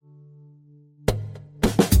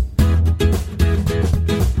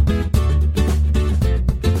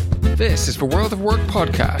the World of Work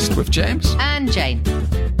podcast with James and Jane.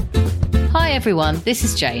 Hi everyone, this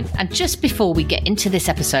is Jane. And just before we get into this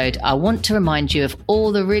episode, I want to remind you of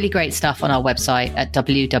all the really great stuff on our website at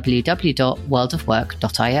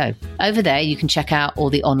www.worldofwork.io. Over there, you can check out all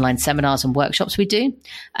the online seminars and workshops we do,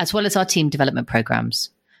 as well as our team development programs.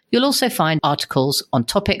 You'll also find articles on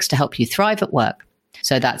topics to help you thrive at work.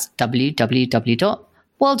 So that's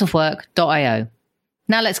www.worldofwork.io.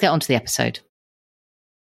 Now let's get on to the episode.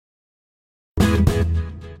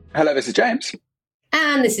 Hello, this is James.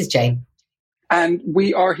 And this is Jane. And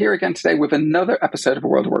we are here again today with another episode of a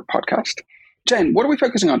World of Work podcast. Jane, what are we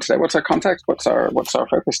focusing on today? What's our context? What's our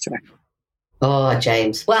focus today? Oh,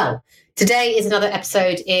 James. Well, today is another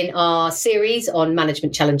episode in our series on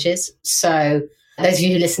management challenges. So those of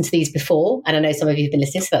you who listened to these before, and I know some of you have been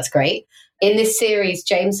listening, so that's great. In this series,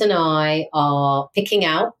 James and I are picking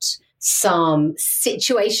out some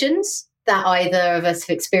situations that either of us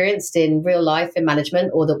have experienced in real life in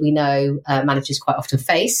management or that we know managers quite often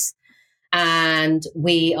face. And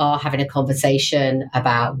we are having a conversation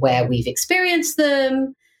about where we've experienced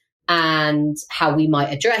them and how we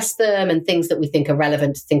might address them and things that we think are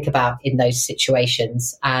relevant to think about in those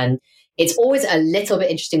situations. And it's always a little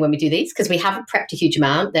bit interesting when we do these because we haven't prepped a huge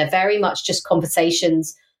amount. They're very much just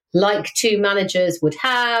conversations like two managers would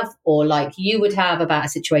have or like you would have about a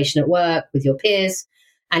situation at work with your peers.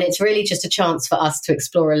 And it's really just a chance for us to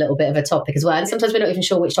explore a little bit of a topic as well. And sometimes we're not even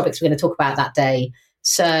sure which topics we're going to talk about that day.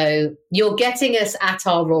 So you're getting us at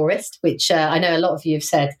our rawest, which I know a lot of you have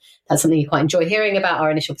said that's something you quite enjoy hearing about our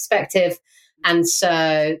initial perspective. And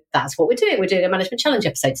so that's what we're doing. We're doing a management challenge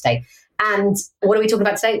episode today. And what are we talking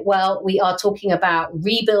about today? Well, we are talking about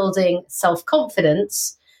rebuilding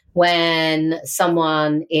self-confidence when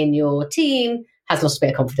someone in your team has lost a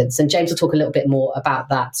bit of confidence. And James will talk a little bit more about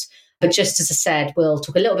that. But just as I said, we'll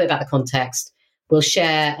talk a little bit about the context. We'll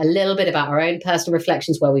share a little bit about our own personal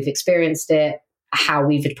reflections where we've experienced it, how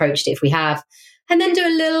we've approached it if we have, and then do a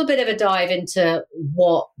little bit of a dive into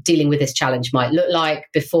what dealing with this challenge might look like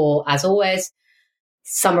before, as always,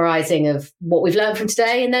 summarising of what we've learned from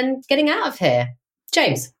today and then getting out of here.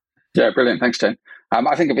 James. Yeah, brilliant. Thanks, Jane.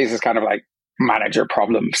 I think of these as kind of like manager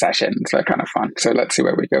problem sessions. They're kind of fun. So let's see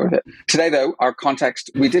where we go with it. Today, though, our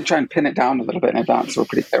context, we did try and pin it down a little bit in advance. So we're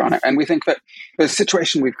pretty clear on it. And we think that the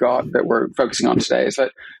situation we've got that we're focusing on today is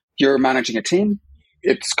that you're managing a team.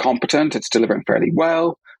 It's competent. It's delivering fairly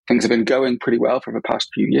well. Things have been going pretty well for the past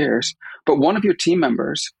few years. But one of your team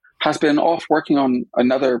members has been off working on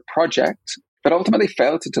another project that ultimately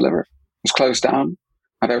failed to deliver. It was closed down.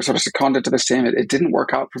 And they were sort of seconded to this team. It didn't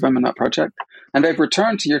work out for them in that project. And they've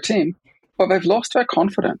returned to your team, but they've lost their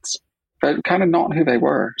confidence. They're kind of not who they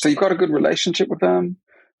were. So you've got a good relationship with them.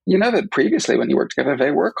 You know that previously when you worked together, they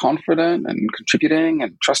were confident and contributing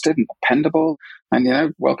and trusted and dependable and,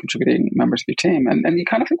 well contributing members of your team. And you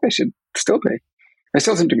kind of think they should still be. They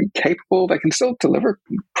still seem to be capable. They can still deliver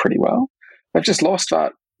pretty well. They've just lost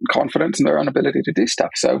that confidence in their own ability to do stuff.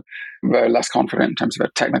 So they're less confident in terms of their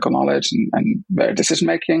technical knowledge and their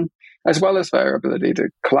decision-making, as well as their ability to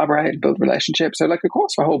collaborate and build relationships. So like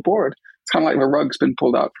across the whole board, it's kind of like the rug's been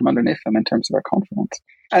pulled out from underneath them in terms of their confidence.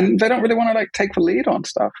 And they don't really want to take the lead on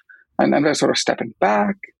stuff. And then they're sort of stepping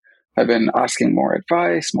back. They've been asking more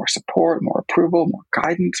advice, more support, more approval, more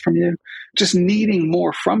guidance from you, just needing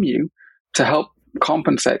more from you to help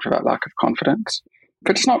compensate for that lack of confidence.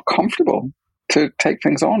 But it's not comfortable to take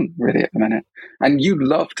things on really at the minute. And you'd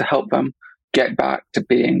love to help them get back to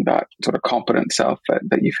being that sort of competent self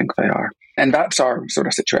that you think they are. And that's our sort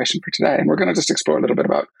of situation for today. And we're going to just explore a little bit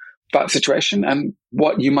about that situation and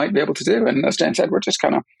what you might be able to do. And as Jane said, we're just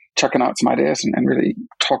kind of checking out some ideas and really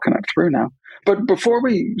talking it through now. But before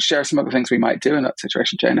we share some of the things we might do in that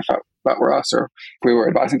situation, Jane, if that were us or if we were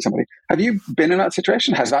advising somebody, have you been in that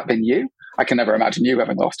situation? Has that been you? I can never imagine you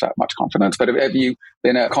having lost that much confidence, but have you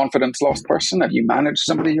been a confidence lost person? Have you managed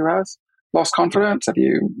somebody who has lost confidence? Have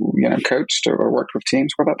you, coached or worked with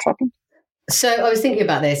teams where that's happened? So I was thinking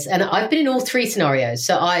about this and I've been in all three scenarios.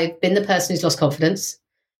 So I've been the person who's lost confidence.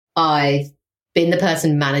 I've been the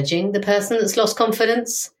person managing the person that's lost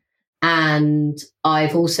confidence. And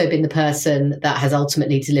I've also been the person that has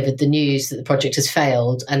ultimately delivered the news that the project has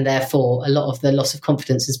failed. And therefore, a lot of the loss of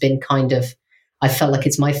confidence has been I felt like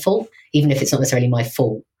it's my fault, even if it's not necessarily my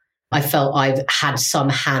fault. I felt I've had some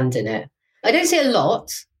hand in it. I don't see a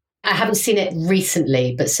lot. I haven't seen it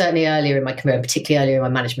recently, but certainly earlier in my career, particularly earlier in my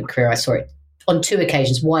management career, I saw it on two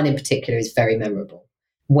occasions. One in particular is very memorable.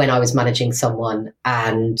 When I was managing someone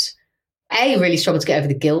and really struggled to get over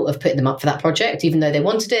the guilt of putting them up for that project, even though they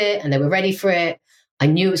wanted it and they were ready for it. I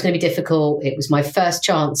knew it was going to be difficult. It was my first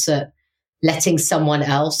chance at letting someone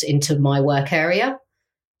else into my work area.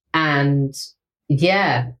 And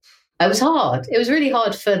yeah, it was hard. It was really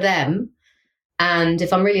hard for them. And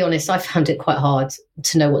if I'm really honest, I found it quite hard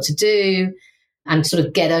to know what to do and sort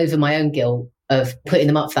of get over my own guilt of putting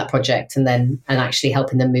them up for that project and actually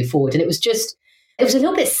helping them move forward. And it was a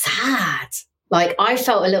little bit sad. Like I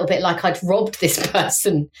felt a little bit like I'd robbed this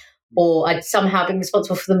person or I'd somehow been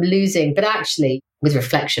responsible for them losing. But actually, with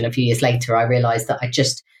reflection a few years later, I realized that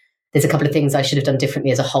there's a couple of things I should have done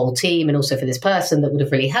differently as a whole team and also for this person that would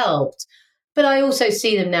have really helped. But I also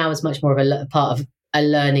see them now as much more of a part of a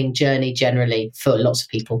learning journey generally for lots of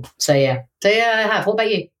people. So yeah, I have. What about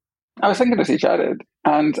you? I was thinking as you chatted,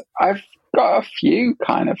 and I've got a few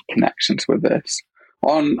kind of connections with this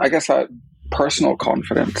on, I guess, that personal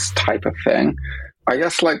confidence type of thing. I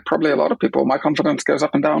guess like probably a lot of people, my confidence goes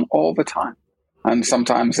up and down all the time. And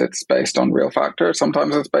sometimes it's based on real factors.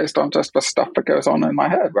 Sometimes it's based on just the stuff that goes on in my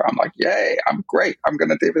head where I'm like, yay, I'm great. I'm going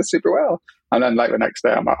to do this super well. And then like the next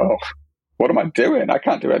day I'm like, oh, what am I doing? I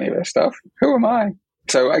can't do any of this stuff. Who am I?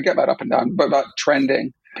 So I get that up and down. But that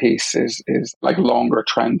trending piece is like longer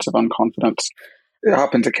trends of unconfidence. It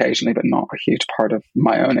happens occasionally, but not a huge part of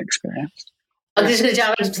my own experience. I'm just going to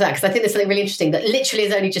jump into that because I think there's something really interesting that literally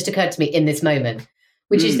has only just occurred to me in this moment,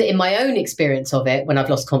 which is that in my own experience of it, when I've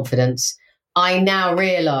lost confidence, I now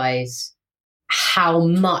realise how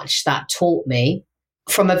much that taught me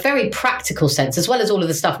from a very practical sense, as well as all of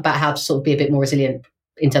the stuff about how to sort of be a bit more resilient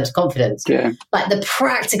in terms of confidence. Yeah. Like the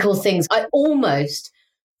practical things,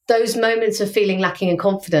 those moments of feeling lacking in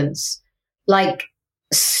confidence, like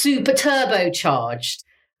super turbocharged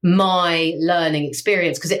my learning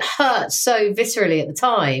experience because it hurt so viscerally at the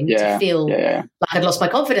time to feel like I'd lost my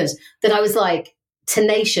confidence that I was like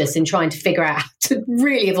tenacious in trying to figure out how to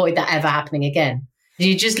really avoid that ever happening again.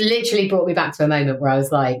 You just literally brought me back to a moment where I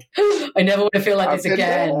was like, I never want to feel like this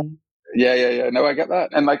again. Yeah. No, I get that.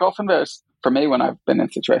 And like often for me, when I've been in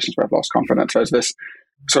situations where I've lost confidence, there's this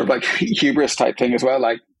sort of like hubris type thing as well,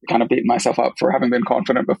 like kind of beating myself up for having been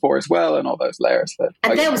confident before as well, and all those layers.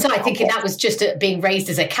 And there was I thinking that was just being raised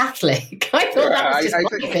as a Catholic. I thought that was just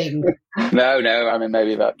my thing. No, I mean,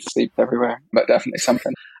 maybe that's steeped everywhere, but definitely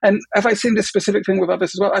something. And have I seen this specific thing with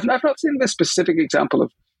others as well? I've not seen this specific example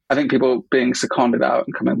of, I think, people being seconded out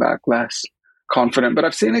and coming back less confident, but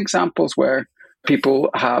I've seen examples where people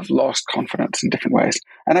have lost confidence in different ways.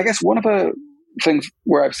 And I guess one of the things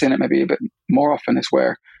where I've seen it maybe a bit more often is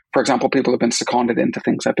where, for example, people have been seconded into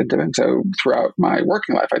things I've been doing. So throughout my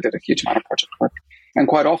working life, I did a huge amount of project work. And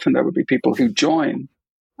quite often there would be people who join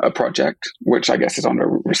a project, which I guess is on the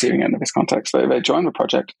receiving end of this context. They join the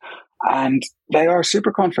project and they are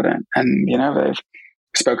super confident and, they've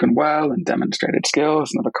spoken well and demonstrated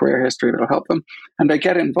skills and have a career history that'll help them. And they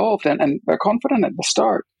get involved and they're confident at the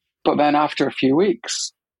start. But then after a few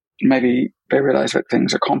weeks, maybe they realize that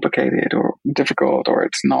things are complicated or difficult, or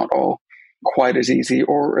it's not all quite as easy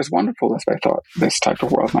or as wonderful as they thought this type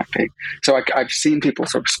of world might be. So I've seen people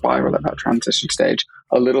sort of spiral at that transition stage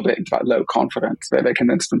a little bit into that low confidence. They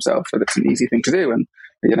convince themselves that it's an easy thing to do and,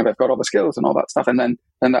 they've got all the skills and all that stuff. And then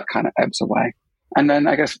that kind of ebbs away. And then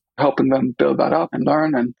I guess helping them build that up and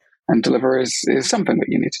learn and deliver is something that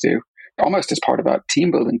you need to do almost as part of that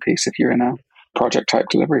team building piece if you're in a project type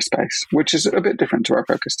delivery space, which is a bit different to our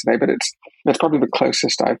focus today, but it's probably the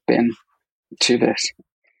closest I've been to this.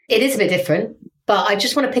 It is a bit different, but I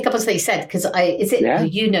just want to pick up on something you said because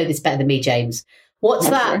you know this better than me, James. What's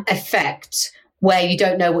that effect where you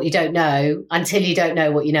don't know what you don't know until you don't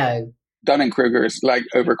know what you know? Dunning-Kruger's like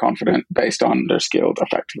overconfident based on their skilled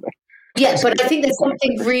effectively. Yeah, but I think there's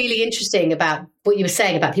something really interesting about what you were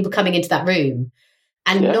saying about people coming into that room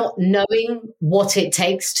and not knowing what it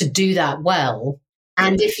takes to do that well.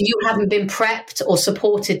 And if you haven't been prepped or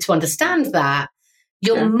supported to understand that,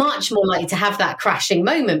 you're much more likely to have that crashing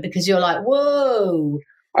moment because you're like, whoa.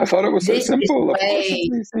 I thought it was so simple.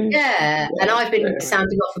 Yeah. And I've been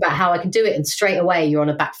sounding off about how I can do it, and straight away you're on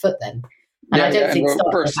a back foot then. And I don't think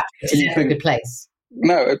starting on a back foot is a good place.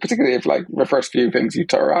 No, particularly if like the first few things you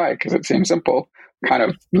try, because it seems simple, kind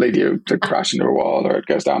of lead you to crash into a wall or it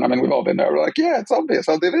goes down. I mean, we've all been there. We're like, yeah, it's obvious.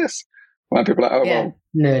 I'll do this. When people are like,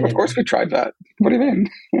 of course we tried that. What do you mean?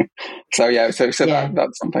 So that's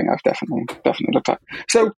something I've definitely looked at.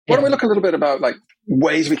 So why don't we look a little bit about like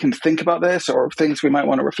ways we can think about this or things we might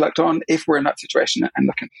want to reflect on if we're in that situation and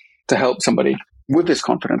looking to help somebody with this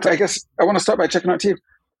confidence. I guess I want to start by checking out to you.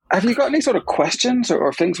 Have you got any sort of questions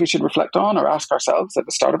or things we should reflect on or ask ourselves at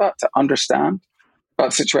the start of that to understand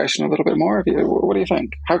that situation a little bit more? What do you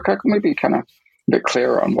think? How can we be kind of a bit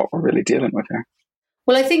clearer on what we're really dealing with here?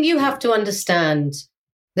 Well, I think you have to understand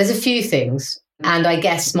there's a few things. And I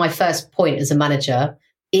guess my first point as a manager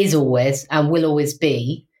is always and will always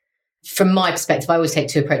be from my perspective, I always take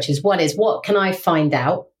two approaches. One is, what can I find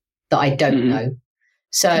out that I don't know?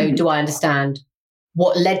 So do I understand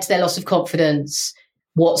what led to their loss of confidence?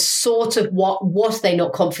 What are they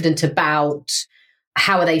not confident about?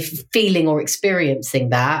 How are they feeling or experiencing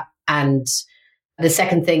that? And the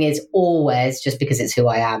second thing is always, just because it's who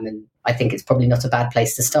I am, and I think it's probably not a bad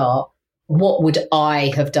place to start, what would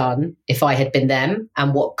I have done if I had been them?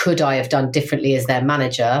 And what could I have done differently as their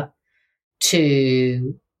manager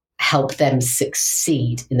to help them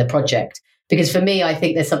succeed in the project? Because for me, I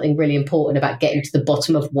think there's something really important about getting to the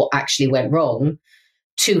bottom of what actually went wrong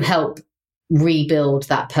to help rebuild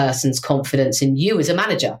that person's confidence in you as a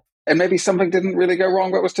manager. And maybe something didn't really go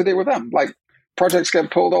wrong, but was to do with them. Like, projects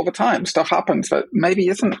get pulled all the time. Stuff happens that maybe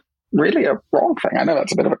isn't really a wrong thing. I know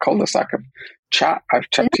that's a bit of a cul-de-sac of chat. I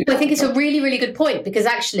think it's a really, really good point, because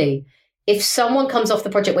actually, if someone comes off the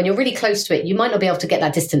project when you're really close to it, you might not be able to get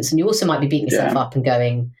that distance, and you also might be beating yourself up and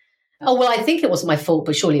going, oh, well, I think it wasn't my fault,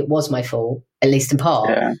 but surely it was my fault, at least in part.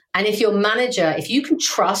 Yeah. And if you can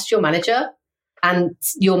trust your manager and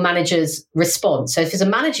your manager's response. So if as a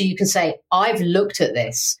manager, you can say, I've looked at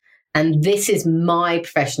this and this is my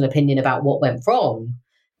professional opinion about what went wrong,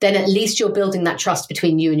 then at least you're building that trust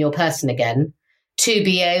between you and your person again to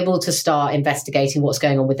be able to start investigating what's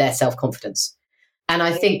going on with their self-confidence. And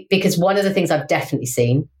I think, because one of the things I've definitely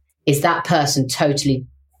seen is that person totally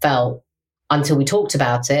felt, until we talked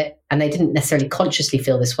about it, and they didn't necessarily consciously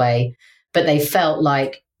feel this way, but they felt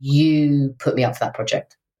like, you put me up for that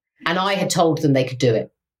project. And I had told them they could do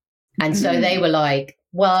it. And so they were like,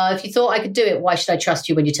 well, if you thought I could do it, why should I trust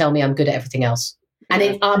you when you tell me I'm good at everything else?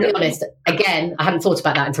 And I'll be honest, again, I hadn't thought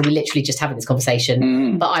about that until we literally just having this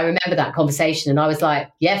conversation. But I remember that conversation and I was like,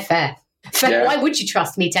 yeah, fair. Yeah. Why would you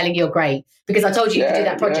trust me telling you you're great? Because I told you you could do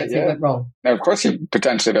that project and it went wrong. Now, of course, you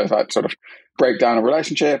potentially there's that sort of breakdown of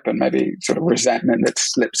relationship and maybe sort of resentment that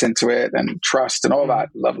slips into it, and trust and all that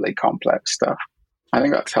lovely complex stuff. I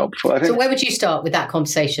think that's helpful. So where would you start with that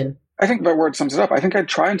conversation? I think that word sums it up. I think I'd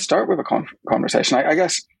try and start with a conversation. I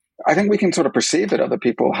guess I think we can sort of perceive that other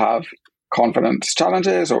people have confidence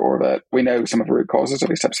challenges or that we know some of the root causes of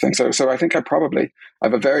these types of things. So I think at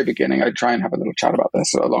the very beginning, I'd try and have a little chat about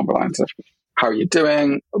this along the lines of, how are you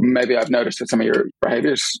doing? Maybe I've noticed that some of your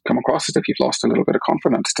behaviors come across as if you've lost a little bit of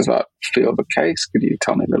confidence. Does that feel the case? Could you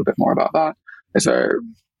tell me a little bit more about that? Is there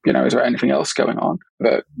anything else going on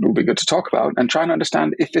that would be good to talk about, and try and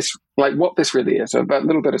understand if this, like what this really is? So that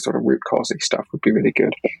little bit of sort of root causey stuff would be really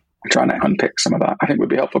good. Trying to unpick some of that, I think, would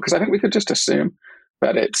be helpful, because I think we could just assume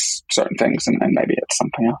that it's certain things and maybe it's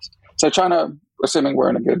something else. So assuming we're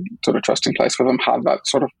in a good sort of trusting place with them, have that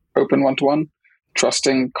sort of open one-to-one,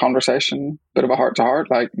 trusting conversation, bit of a heart-to-heart,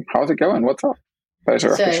 like, how's it going? What's up? Those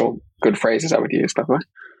are official good phrases I would use, by the way.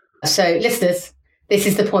 So listeners, this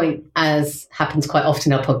is the point, as happens quite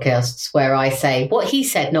often in our podcasts, where I say what he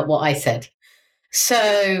said, not what I said.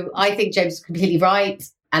 So I think James is completely right.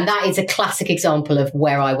 And that is a classic example of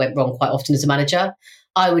where I went wrong quite often as a manager.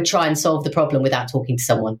 I would try and solve the problem without talking to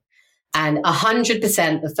someone. And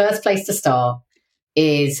 100%, the first place to start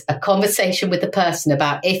is a conversation with the person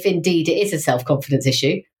about if indeed it is a self-confidence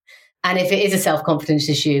issue. And if it is a self-confidence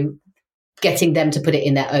issue, getting them to put it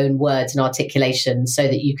in their own words and articulation so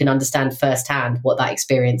that you can understand firsthand what that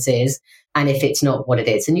experience is, and if it's not, what it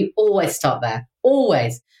is. And you always start there.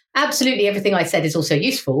 Always. Absolutely everything I said is also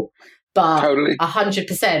useful. But totally.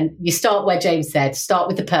 100%, you start where James said, start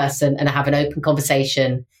with the person and have an open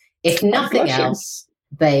conversation. If nothing else,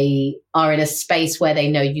 they are in a space where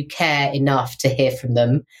they know you care enough to hear from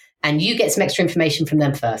them, and you get some extra information from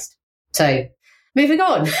them first. So moving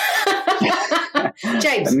on.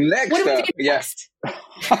 James, what do we do next?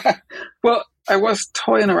 Well, I was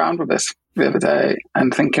toying around with this the other day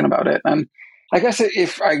and thinking about it. And I guess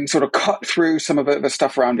if I sort of cut through some of the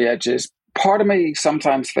stuff around the edges, part of me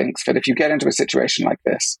sometimes thinks that if you get into a situation like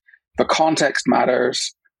this, the context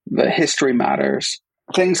matters, the history matters.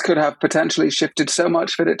 Things could have potentially shifted so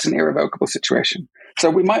much that it's an irrevocable situation. So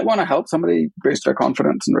we might want to help somebody boost their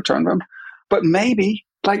confidence and return them. But maybe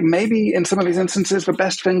in some of these instances, the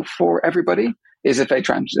best thing for everybody is if they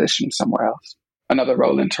transition somewhere else, another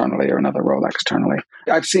role internally or another role externally.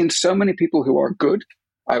 I've seen so many people who are good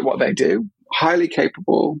at what they do, highly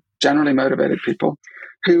capable, generally motivated people,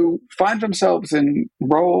 who find themselves in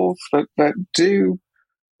roles that do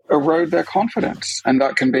erode their confidence. And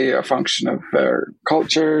that can be a function of their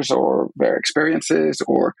cultures or their experiences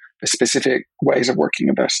or the specific ways of working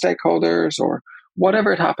with their stakeholders or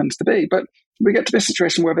whatever it happens to be. But we get to this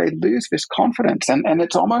situation where they lose this confidence, and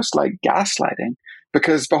it's almost like gaslighting,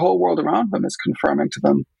 because the whole world around them is confirming to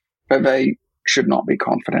them that they should not be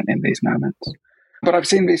confident in these moments. But I've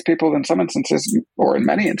seen these people in some instances, or in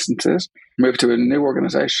many instances, move to a new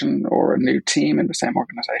organization or a new team in the same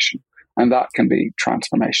organization. And that can be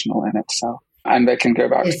transformational in itself. And they can go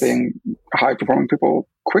back to being high-performing people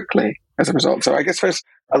quickly as a result. So I guess there's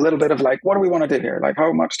a little bit of like, what do we want to do here? Like,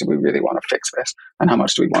 how much do we really want to fix this? And how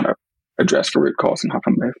much do we want to address the root cause and have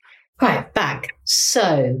them move? Right, back.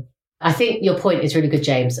 So I think your point is really good,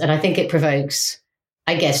 James. And I think it provokes,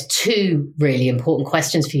 I guess, two really important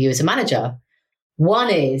questions for you as a manager.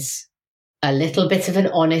 One is a little bit of an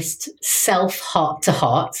honest self-heart to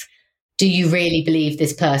heart. Do you really believe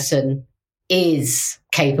this person is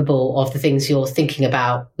capable of the things you're thinking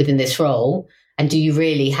about within this role? And do you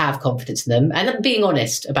really have confidence in them? And being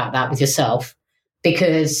honest about that with yourself,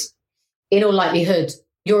 because in all likelihood,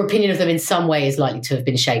 your opinion of them in some way is likely to have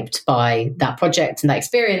been shaped by that project and that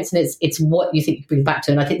experience. And it's what you think you bring back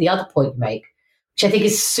to. And I think the other point you make, which I think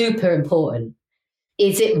is super important,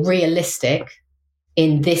 is it realistic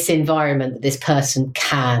in this environment that this person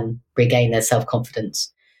can regain their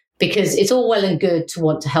self-confidence? Because it's all well and good to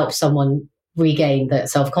want to help someone regain that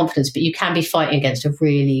self-confidence, but you can be fighting against a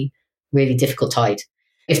really, really difficult tide.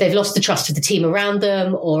 If they've lost the trust of the team around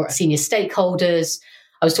them or senior stakeholders.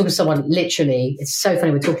 I was talking to someone, literally, it's so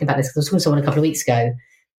funny we're talking about this, because I was talking to someone a couple of weeks ago,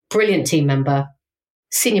 brilliant team member,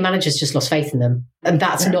 senior managers just lost faith in them. And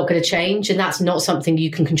that's not going to change. And that's not something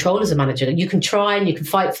you can control as a manager. You can try and you can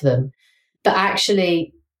fight for them. But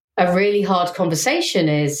actually, a really hard conversation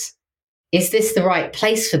is this the right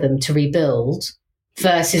place for them to rebuild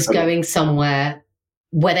versus going somewhere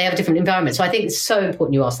where they have a different environment? So I think it's so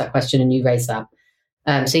important you ask that question and you raise that.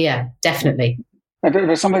 So yeah, definitely. And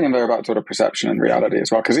there's something in there about sort of perception and reality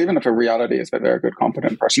as well. Because even if a reality is that they're a good,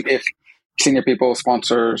 competent person, if senior people,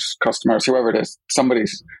 sponsors, customers, whoever it is,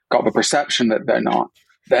 somebody's got the perception that they're not,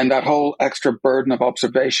 then that whole extra burden of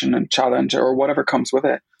observation and challenge or whatever comes with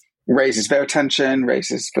it raises their tension,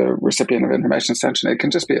 raises the recipient of information's tension. It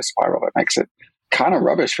can just be a spiral that makes it kind of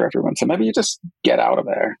rubbish for everyone. So maybe you just get out of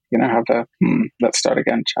there, have the, let's start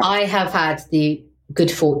again chat. I have had the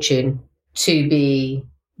good fortune to be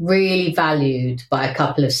really valued by a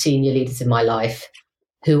couple of senior leaders in my life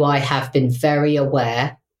who I have been very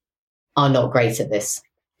aware are not great at this.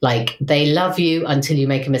 Like, they love you until you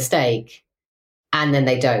make a mistake and then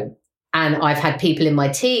they don't. And I've had people in my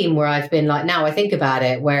team where I've been like, now I think about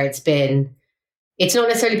it, where it's not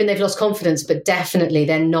necessarily been they've lost confidence, but definitely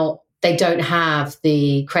they don't have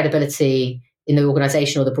the credibility in the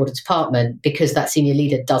organization or the broader department because that senior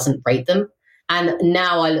leader doesn't rate them. And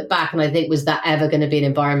now I look back and I think, was that ever going to be an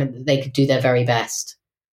environment that they could do their very best?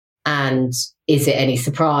 And is it any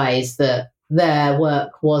surprise that their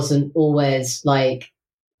work wasn't always like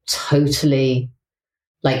totally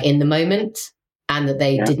like in the moment and that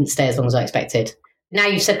they didn't stay as long as I expected? Now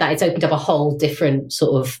you've said that, it's opened up a whole different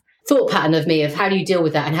sort of thought pattern of me of how do you deal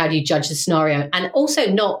with that and how do you judge the scenario? And also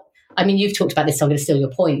you've talked about this, so I'm going to steal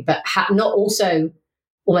your point, but not also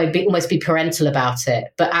almost be parental about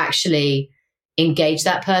it, but actually engage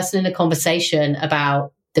that person in a conversation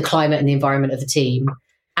about the climate and the environment of the team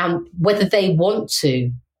and whether they want to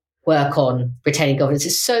work on retaining governance.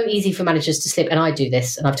 It's so easy for managers to slip, and I do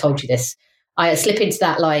this, and I've told you this. I slip into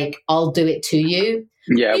that, like, I'll do it to you.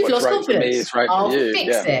 Yeah, you've lost right confidence. For me is right I'll for you.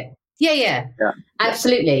 fix it. Yeah,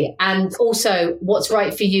 absolutely. And also, what's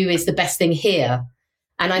right for you is the best thing here.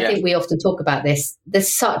 And I think we often talk about this.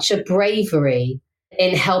 There's such a bravery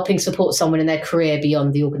in helping support someone in their career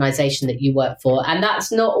beyond the organization that you work for. And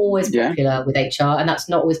that's not always popular with HR, and that's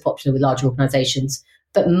not always popular with larger organizations.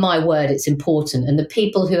 But my word, it's important. And the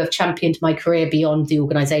people who have championed my career beyond the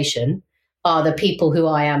organization are the people who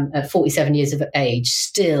I am at 47 years of age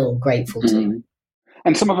still grateful to.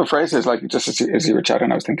 And some of the phrases, like just as you were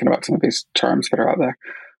chatting, I was thinking about some of these terms that are out there.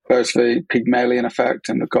 There's the Pygmalion effect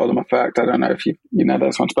and the Golem effect. I don't know if you know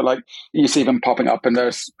those ones, but like you see them popping up and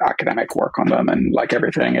there's academic work on them, and like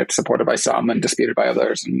everything, it's supported by some and disputed by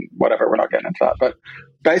others and whatever. We're not getting into that. But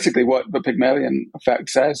basically what the Pygmalion effect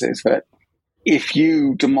says is that if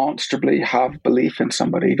you demonstrably have belief in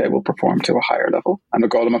somebody, they will perform to a higher level. And the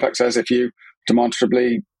Golem effect says if you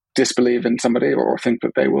demonstrably disbelieve in somebody or think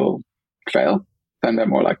that they will fail, then they're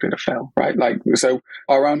more likely to fail, right? Like, so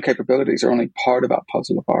our own capabilities are only part of that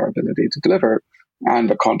puzzle of our ability to deliver, and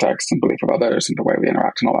the context and belief of others and the way we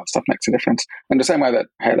interact and all that stuff makes a difference. In the same way that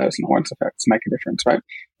halos and horns effects make a difference, right?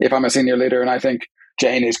 If I'm a senior leader and I think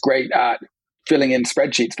Jane is great at filling in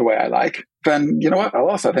spreadsheets the way I like, then you know what?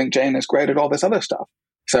 I'll also think Jane is great at all this other stuff.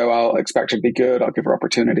 So I'll expect her to be good. I'll give her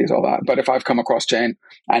opportunities, all that. But if I've come across Jane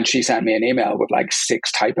and she sent me an email with like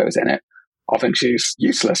 6 typos in it, I'll think she's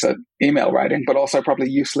useless at email writing, but also probably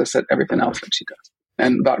useless at everything else that she does.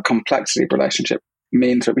 And that complexity of relationship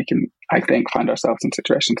means that we can I think, find ourselves in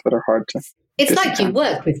situations that are hard to. It's like you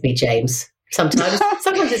work with me, James. Sometimes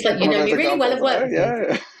it's like you know me really well and work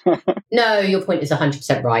with me. No, your point is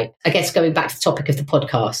 100% right. I guess going back to the topic of the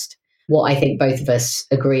podcast, what I think both of us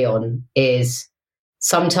agree on is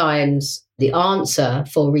sometimes the answer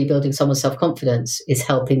for rebuilding someone's self-confidence is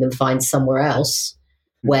helping them find somewhere else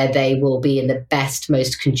where they will be in the best,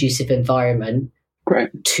 most conducive environment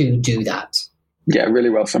to do that. Yeah, really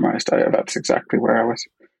well summarized. That's exactly where I was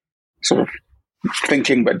sort of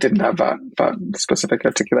thinking, but didn't have that specific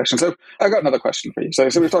articulation. So I got another question for you. So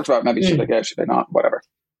we've talked about maybe should they go, should they not, whatever.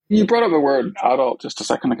 You brought up the word adult just a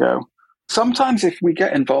second ago. Sometimes if we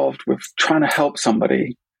get involved with trying to help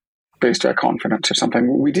somebody boost their confidence or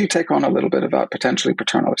something, we do take on a little bit of that potentially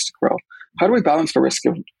paternalistic role. How do we balance the risk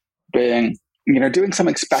of being, doing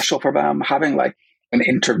something special for them, having like an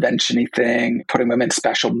intervention-y thing, putting them in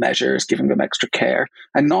special measures, giving them extra care,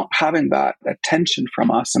 and not having that attention from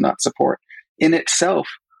us and that support in itself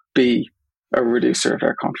be a reducer of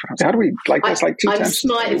their confidence? How do we, like, there's like two I'm tensions.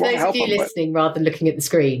 smiling. For those of you listening, rather than looking at the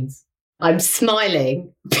screens, I'm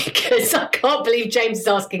smiling because I can't believe James is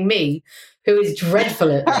asking me, who is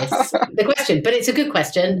dreadful at this, the question. But it's a good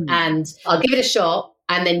question, and I'll give it a shot,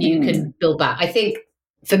 and then you can build back. I think,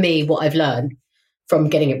 for me, what I've learned from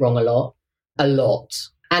getting it wrong a lot,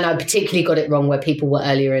 and I particularly got it wrong where people were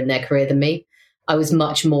earlier in their career than me. I was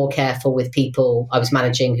much more careful with people I was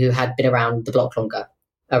managing who had been around the block longer,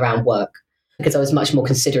 around work, because I was much more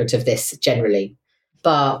considerate of this generally.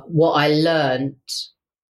 But what I learned,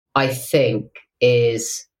 I think,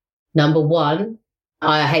 is number one,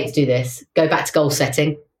 I hate to do this, go back to goal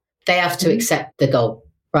setting. They have to accept the goal,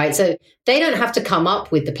 right? So they don't have to come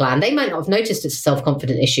up with the plan. They might not have noticed it's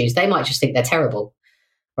self-confidence issues. They might just think they're terrible,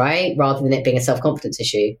 right? Rather than it being a self-confidence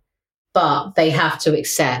issue. But they have to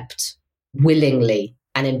accept willingly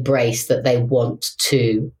and embrace that they want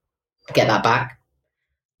to get that back.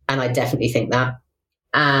 And I definitely think that.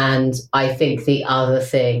 And I think the other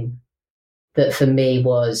thing that for me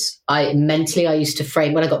was, I used to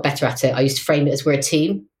frame, when I got better at it, I used to frame it as we're a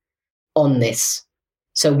team on this.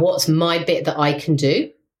 So what's my bit that I can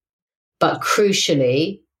do? But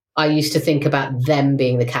crucially, I used to think about them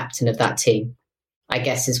being the captain of that team, I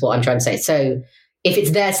guess is what I'm trying to say. So if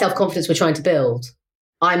it's their self-confidence we're trying to build,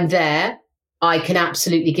 I'm there. I can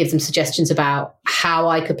absolutely give them suggestions about how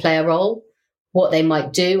I could play a role, what they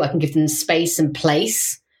might do. I can give them space and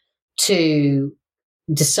place to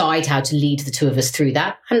decide how to lead the two of us through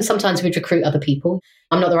that. And sometimes we'd recruit other people.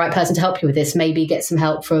 I'm not the right person to help you with this. Maybe get some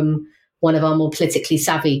help from one of our more politically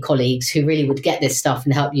savvy colleagues who really would get this stuff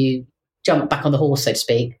and help you jump back on the horse, so to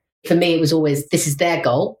speak. For me, it was always, this is their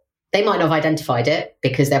goal. They might not have identified it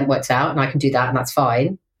because they haven't worked it out, and I can do that, and that's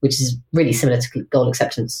fine, which is really similar to goal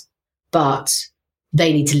acceptance. But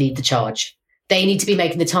they need to lead the charge. They need to be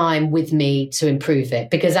making the time with me to improve it,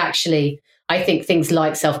 because actually, I think things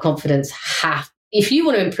like self-confidence if you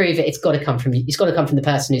want to improve it, it's got to come from you. It's got to come from the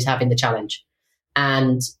person who's having the challenge.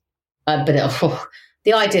 And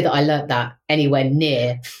the idea that I learnt that anywhere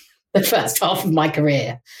near the first half of my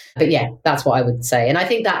career. But yeah, that's what I would say. And I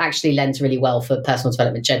think that actually lends really well for personal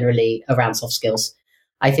development generally around soft skills.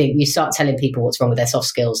 I think you start telling people what's wrong with their soft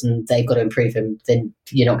skills and they've got to improve them, then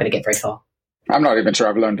you're not going to get very far. I'm not even sure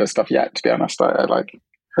I've learned this stuff yet, to be honest. I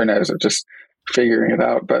who knows, I'm just figuring it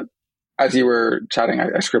out. But as you were chatting,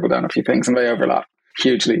 I scribbled down a few things and they overlap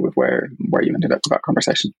hugely with where you ended up with that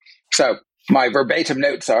conversation. So my verbatim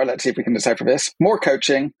notes are, let's see if we can decipher this: more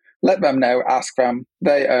coaching, let them know, ask them,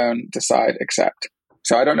 they own, decide, accept.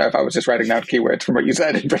 So I don't know if I was just writing down keywords from what you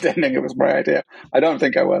said and pretending it was my idea. I don't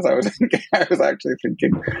think I was. I was actually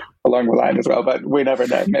thinking along the line as well, but we never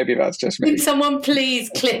know. Maybe that's just me. Can someone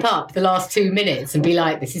please clip up the last 2 minutes and be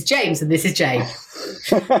like, this is James and this is Jane?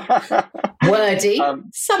 Wordy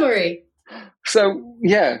summary. So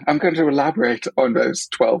yeah, I'm going to elaborate on those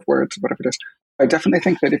 12 words, whatever it is. I definitely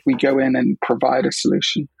think that if we go in and provide a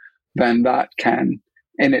solution, then that can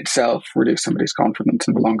in itself reduce somebody's confidence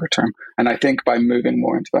in the longer term. And I think by moving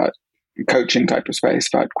more into that coaching type of space,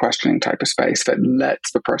 that questioning type of space that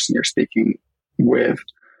lets the person you're speaking with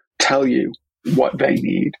tell you what they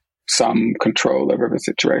need, some control over the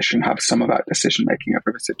situation, have some of that decision making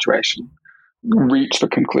over the situation, reach the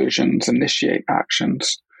conclusions, initiate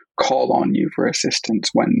actions, call on you for assistance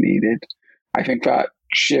when needed. I think that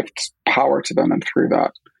shifts power to them, and through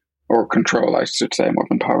that, or control, I should say, more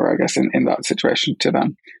than power, I guess, in that situation to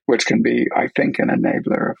them, which can be, I think, an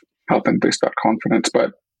enabler of helping boost that confidence.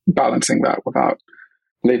 But balancing that without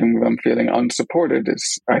leaving them feeling unsupported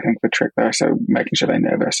is, I think, the trick there. So making sure they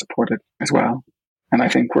know they're supported as well. And I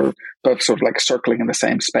think we're both sort of like circling in the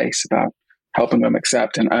same space about helping them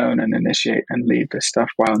accept and own and initiate and lead this stuff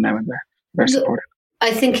while knowing they're supported.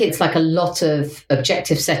 I think it's like a lot of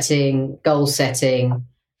objective setting, goal setting.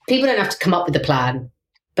 People don't have to come up with a plan,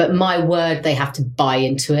 but my word, they have to buy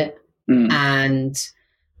into it. And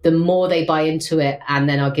the more they buy into it and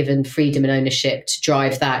then are given freedom and ownership to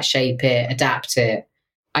drive that, shape it, adapt it,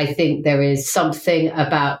 I think there is something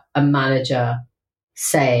about a manager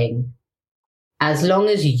saying, as long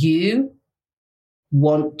as you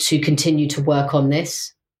want to continue to work on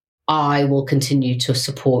this, I will continue to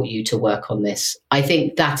support you to work on this. I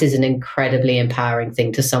think that is an incredibly empowering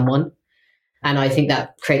thing to someone. And I think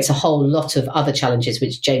that creates a whole lot of other challenges,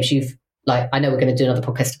 which, James, I know we're going to do another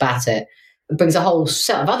podcast about it. It brings a whole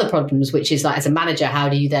set of other problems, which is like, as a manager, how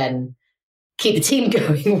do you then keep the team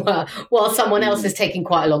going while someone else is taking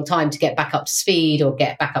quite a long time to get back up to speed or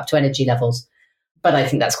get back up to energy levels? But I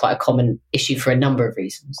think that's quite a common issue for a number of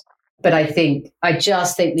reasons. But I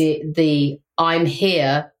just think the I'm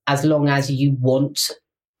here as long as you want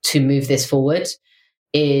to move this forward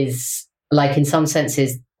is, like, in some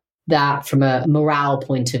senses, that from a morale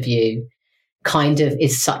point of view kind of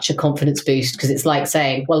is such a confidence boost, because it's like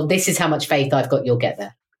saying, well, this is how much faith I've got, you'll get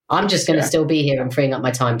there. I'm just going to still be here and freeing up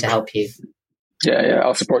my time to help you. Yeah,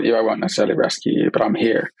 I'll support you. I won't necessarily rescue you, but I'm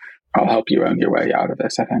here. I'll help you own your way out of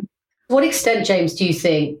this, I think. To what extent, James, do you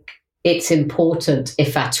think it's important,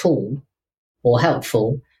 if at all, or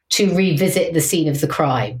helpful, to revisit the scene of the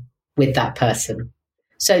crime with that person?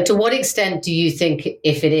 So to what extent do you think,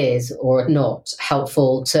 if it is or not,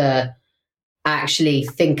 helpful to actually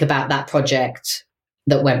think about that project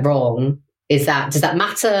that went wrong? Does that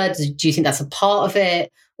matter? Do you think that's a part of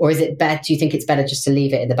it? Or is it better? Do you think it's better just to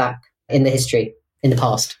leave it in the history, in the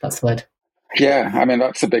past? That's the word. Yeah, I mean,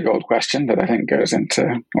 that's a big old question that I think goes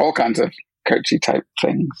into all kinds of coachy type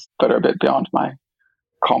things that are a bit beyond my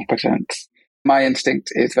competence. My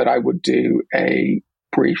instinct is that I would do a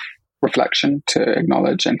brief reflection to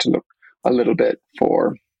acknowledge and to look a little bit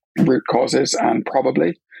for root causes, and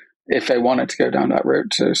probably, if they wanted to go down that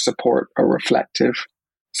route, to support a reflective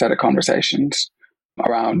set of conversations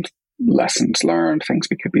around lessons learned, things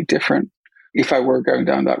we could be different. If I were going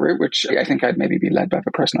down that route, which I think I'd maybe be led by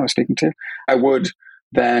the person I was speaking to, I would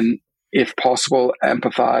then, if possible,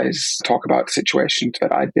 empathize, talk about situations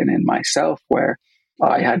that I'd been in myself where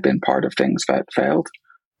I had been part of things that failed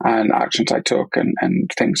and actions I took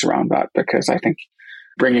and things around that, because I think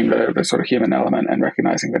bringing the sort of human element and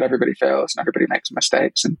recognizing that everybody fails and everybody makes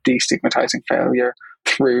mistakes and destigmatizing failure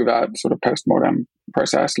through that sort of post-mortem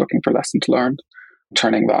process, looking for lessons learned,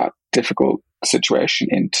 turning that difficult situation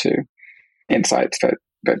into insights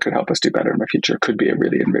that could help us do better in the future could be a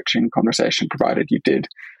really enriching conversation, provided you did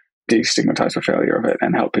destigmatize the failure of it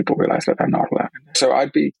and help people realize that they're not alone. So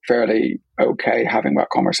I'd be fairly okay having that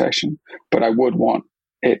conversation, but I would want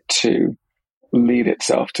it to lead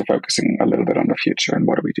itself to focusing a little bit on the future and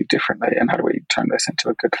what do we do differently and how do we turn this into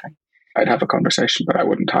a good thing. I'd have a conversation, but I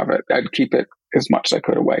wouldn't have it. I'd keep it as much as I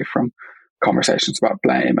could away from conversations about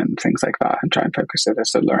blame and things like that and try and focus it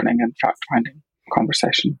as a learning and fact-finding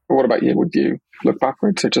conversation. But what about you? Would you look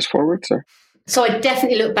backwards or just forwards? Or? So I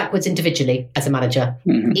definitely look backwards individually as a manager,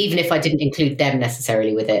 even if I didn't include them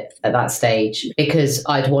necessarily with it at that stage, because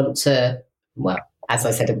I'd want to, well, as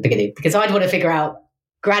I said at the beginning, because I'd want to figure out,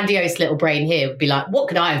 grandiose little brain here would be like, what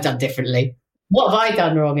could I have done differently? What have I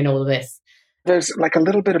done wrong in all of this? There's like a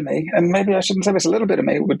little bit of me, and maybe I shouldn't say this, a little bit of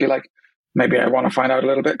me would be like, maybe I want to find out a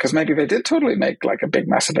little bit, because maybe they did totally make like a big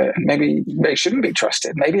mess of it, and maybe they shouldn't be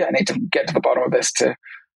trusted. Maybe I need to get to the bottom of this to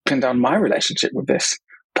pin down my relationship with this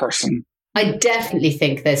person. I definitely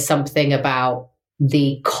think there's something about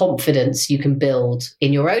the confidence you can build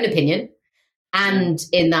in your own opinion and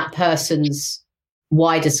in that person's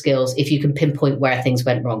wider skills if you can pinpoint where things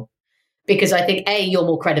went wrong. Because I think, A, you're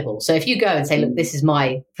more credible. So if you go and say, look, this is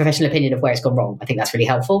my professional opinion of where it's gone wrong, I think that's really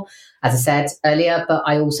helpful, as I said earlier. But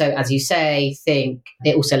I also, as you say, think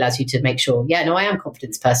it also allows you to make sure, I am a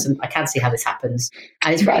confidence person. I can see how this happens.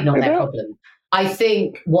 And it's really not their problem. I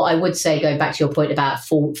think what I would say, going back to your point about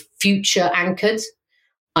future anchored,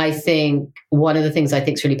 I think one of the things I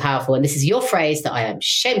think is really powerful, and this is your phrase that I am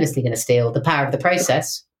shamelessly going to steal, the power of the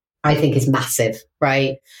process, I think is massive,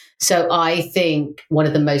 right? So I think one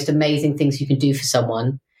of the most amazing things you can do for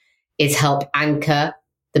someone is help anchor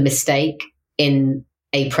the mistake in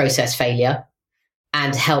a process failure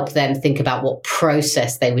and help them think about what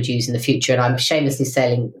process they would use in the future. And I'm shamelessly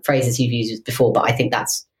stealing phrases you've used before, but I think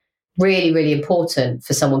that's really, really important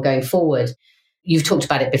for someone going forward. You've talked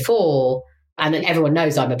about it before, and everyone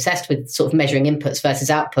knows I'm obsessed with sort of measuring inputs versus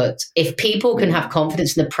outputs. If people can have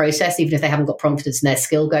confidence in the process, even if they haven't got confidence in their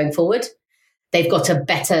skill going forward, they've got a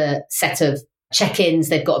better set of check-ins,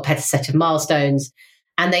 they've got a better set of milestones,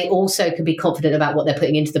 and they also can be confident about what they're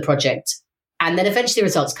putting into the project. And then eventually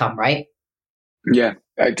results come, right? Yeah,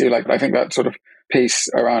 I do like, I think that sort of piece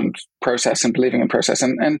around process and believing in process,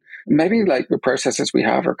 and maybe like the processes we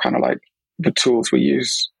have are kind of like the tools we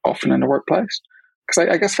use often in the workplace. Because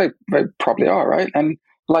I guess they probably are, right? And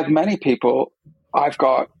like many people, I've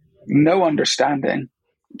got no understanding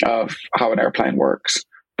of how an airplane works,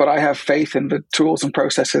 but I have faith in the tools and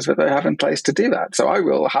processes that they have in place to do that. So I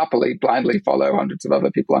will happily blindly follow hundreds of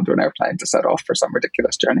other people onto an airplane to set off for some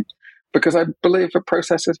ridiculous journey, because I believe the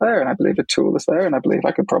process is there, and I believe the tool is there, and I believe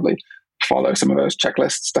I could probably follow some of those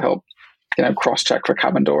checklists to help, cross-check for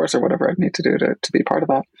cabin doors or whatever I need to do to be part of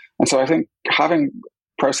that. And so I think having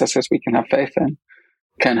processes we can have faith in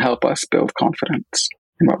can help us build confidence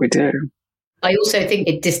in what we do. I also think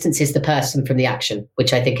it distances the person from the action,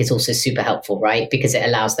 which I think is also super helpful, right? Because it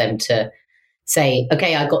allows them to say,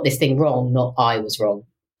 okay, I got this thing wrong, not I was wrong,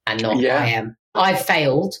 and not I am. I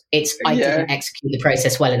failed. I didn't execute the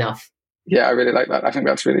process well enough. Yeah, I really like that. I think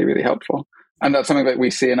that's really, really helpful. And that's something that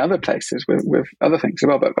we see in other places with other things as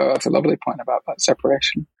well. But that's a lovely point about that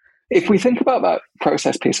separation. If we think about that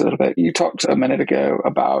process piece a little bit, you talked a minute ago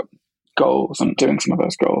about goals and doing some of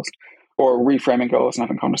those goals, or reframing goals and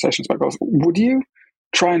having conversations about goals. Would you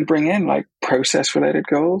try and bring in like process related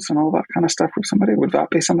goals and all that kind of stuff with somebody? Would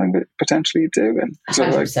that be something that potentially you do? And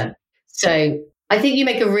 100%. So I think you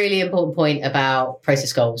make a really important point about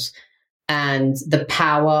process goals and the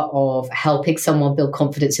power of helping someone build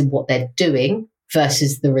confidence in what they're doing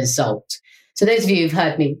versus the result. So those of you who've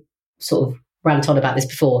heard me sort of rant on about this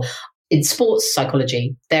before, in sports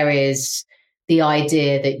psychology, there is the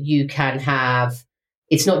idea that you can have,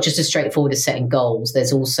 it's not just as straightforward as setting goals.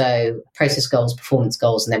 There's also process goals, performance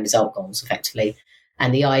goals, and then result goals, effectively.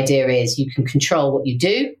 And the idea is you can control what you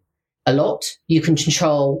do a lot. You can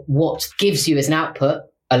control what gives you as an output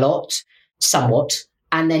a lot, somewhat.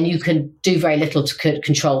 And then you can do very little to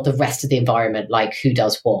control the rest of the environment, like who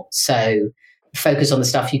does what. So focus on the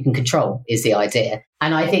stuff you can control is the idea.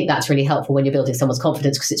 And I think that's really helpful when you're building someone's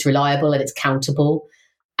confidence, because it's reliable and it's countable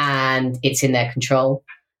and it's in their control.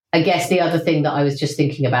 I guess the other thing that I was just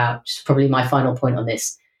thinking about, just probably my final point on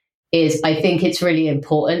this, is I think it's really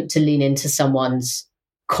important to lean into someone's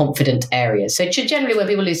confident areas. So generally when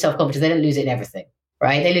people lose self-confidence, they don't lose it in everything,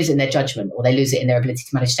 right? They lose it in their judgment, or they lose it in their ability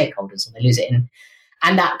to manage stakeholders, or they lose it in,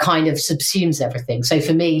 and that kind of subsumes everything. So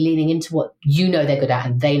for me, leaning into what you know they're good at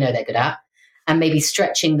and they know they're good at, and maybe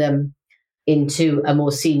stretching them into a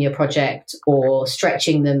more senior project, or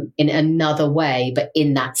stretching them in another way, but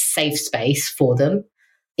in that safe space for them,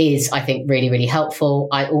 is, I think, really, really helpful.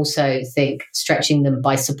 I also think stretching them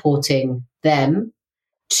by supporting them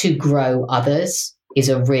to grow others is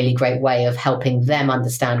a really great way of helping them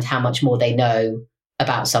understand how much more they know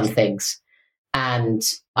about some things. And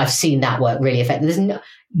I've seen that work really effectively.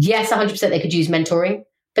 Yes, 100% they could use mentoring,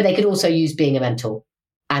 but they could also use being a mentor.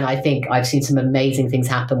 And I think I've seen some amazing things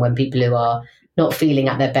happen when people who are not feeling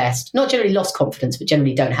at their best, not generally lost confidence, but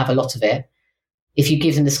generally don't have a lot of it, if you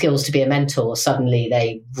give them the skills to be a mentor, suddenly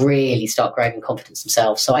they really start growing in confidence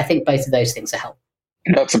themselves. So I think both of those things are helpful.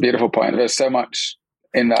 That's a beautiful point. There's so much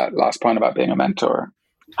in that last point about being a mentor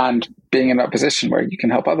and being in that position where you can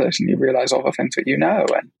help others and you realize all the things that you know.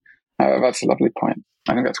 And that's a lovely point.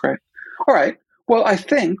 I think that's great. All right. Well, I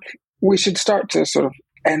think we should start to sort of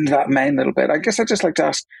end that main little bit. I guess I'd just like to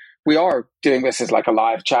ask, we are doing this as like a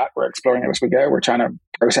live chat. We're exploring it as we go. We're trying to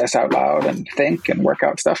process out loud and think and work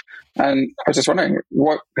out stuff. And I was just wondering,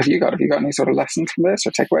 what have you got? Have you got any sort of lessons from this,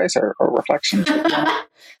 or takeaways, or reflections you want to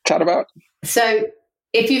chat about? So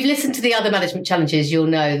if you've listened to the other management challenges, you'll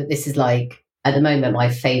know that this is like, at the moment, my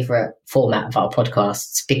favorite format of our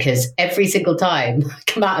podcasts, because every single time I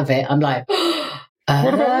come out of it, I'm like,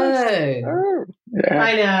 what about it? Oh, yeah.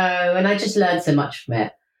 I know. And I just learned so much from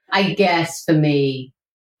it. I guess for me,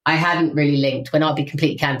 I hadn't really linked, when I'll be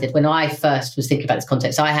completely candid, when I first was thinking about this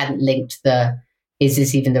context, I hadn't linked is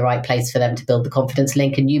this even the right place for them to build the confidence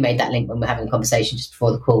link? And you made that link when we were having a conversation just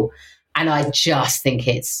before the call. And I just think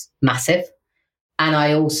it's massive. And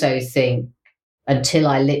I also think, until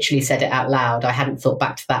I literally said it out loud, I hadn't thought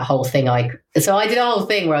back to that whole thing. So I did a whole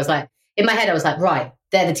thing where I was like, in my head, I was like, right,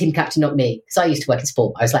 they're the team captain, not me. Because I used to work in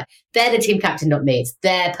sport. I was like, they're the team captain, not me. It's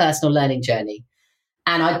their personal learning journey.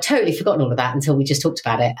 And I'd totally forgotten all of that until we just talked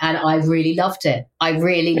about it. And I really loved it. I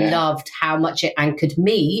really loved how much it anchored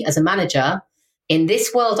me as a manager. In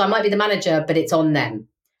this world, I might be the manager, but it's on them.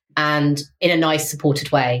 And in a nice,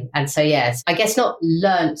 supported way. And so, yes, I guess not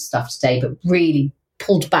learned stuff today, but really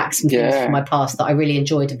pulled back some things from my past that I really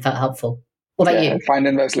enjoyed and felt helpful. What about you?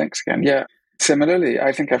 Finding those links again. Yeah. Similarly,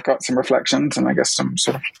 I think I've got some reflections and I guess some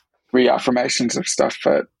sort of reaffirmations of stuff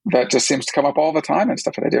that just seems to come up all the time in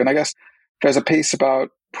stuff that I do. And I guess there's a piece about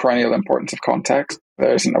perennial importance of context.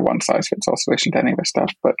 There isn't a one-size-fits-all solution to any of this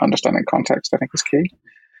stuff, but understanding context, I think, is key.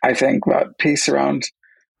 I think that piece around,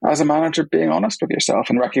 as a manager, being honest with yourself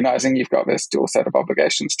and recognizing you've got this dual set of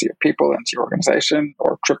obligations to your people and to your organization,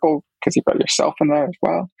 or triple, because you've got yourself in there as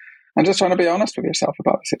well. And just trying to be honest with yourself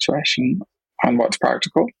about the situation and what's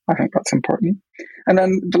practical. I think that's important. And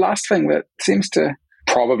then the last thing that seems to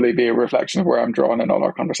probably be a reflection of where I'm drawn in all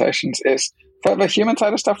our conversations is that the human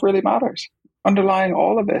side of stuff really matters. Underlying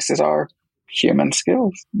all of this is our human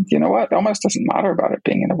skills. You know what? It almost doesn't matter about it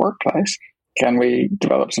being in a workplace. Can we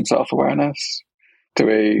develop some self-awareness? Do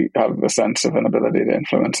we have a sense of an ability to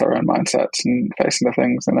influence our own mindsets and face into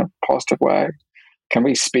things in a positive way? Can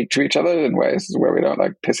we speak to each other in ways where we don't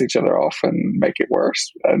like piss each other off and make it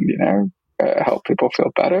worse and, help people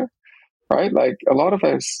feel better? Right? Like a lot of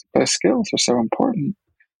those skills are so important,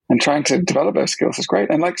 and trying to develop those skills is great.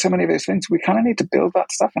 And like so many of those things, we kind of need to build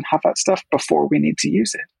that stuff and have that stuff before we need to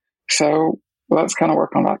use it. So let's kind of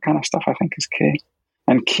work on that kind of stuff, I think, is key.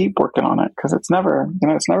 And keep working on it, because it's never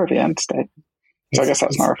the end state. So I guess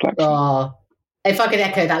that's my reflection. Oh, if I could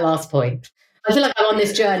echo that last point. I feel like I'm on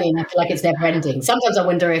this journey and I feel like it's never ending. Sometimes I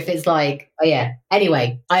wonder if it's like, oh yeah.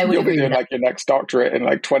 Anyway, I would agree with that. You'll be doing like your next doctorate in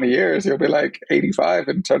like 20 years. You'll be like 85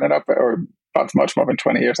 and turning up, or that's much more than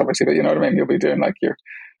 20 years, obviously, but you know what I mean? You'll be doing like your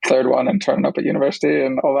third one and turning up at university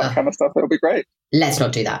and all that kind of stuff. It'll be great. Let's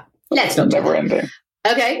not do that. Never ending.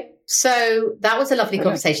 Okay. So that was a lovely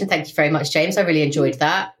conversation. Thank you very much, James. I really enjoyed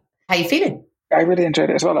that. How are you feeling? I really enjoyed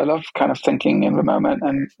it as well. I love kind of thinking in the moment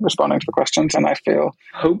and responding to the questions, and I feel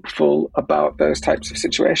hopeful about those types of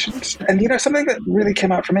situations. And, something that really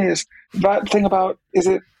came out for me is that thing about, is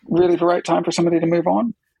it really the right time for somebody to move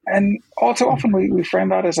on? And all too often we frame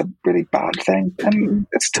that as a really bad thing, and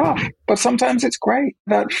it's tough, but sometimes it's great.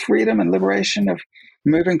 That freedom and liberation of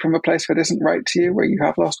moving from a place that isn't right to you, where you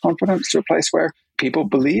have lost confidence, to a place where people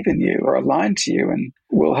believe in you or align to you and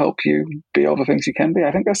will help you be all the things you can be.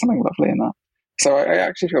 I think there's something lovely in that. So I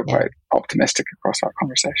actually feel quite optimistic across our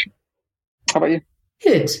conversation. How about you?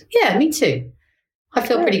 Good. Yeah, me too. I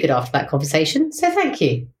feel pretty good after that conversation. So thank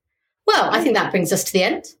you. Well, I think that brings us to the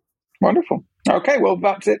end. Wonderful. Okay, well,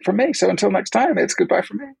 that's it from me. So until next time, it's goodbye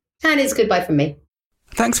from me. And it's goodbye from me.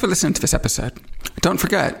 Thanks for listening to this episode. Don't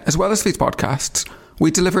forget, as well as these podcasts, we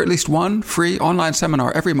deliver at least one free online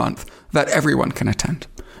seminar every month that everyone can attend.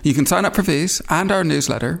 You can sign up for these and our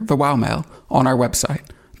newsletter, the Wow Mail, on our website,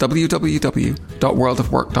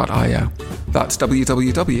 www.worldofwork.io. That's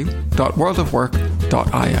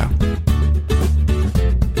www.worldofwork.io.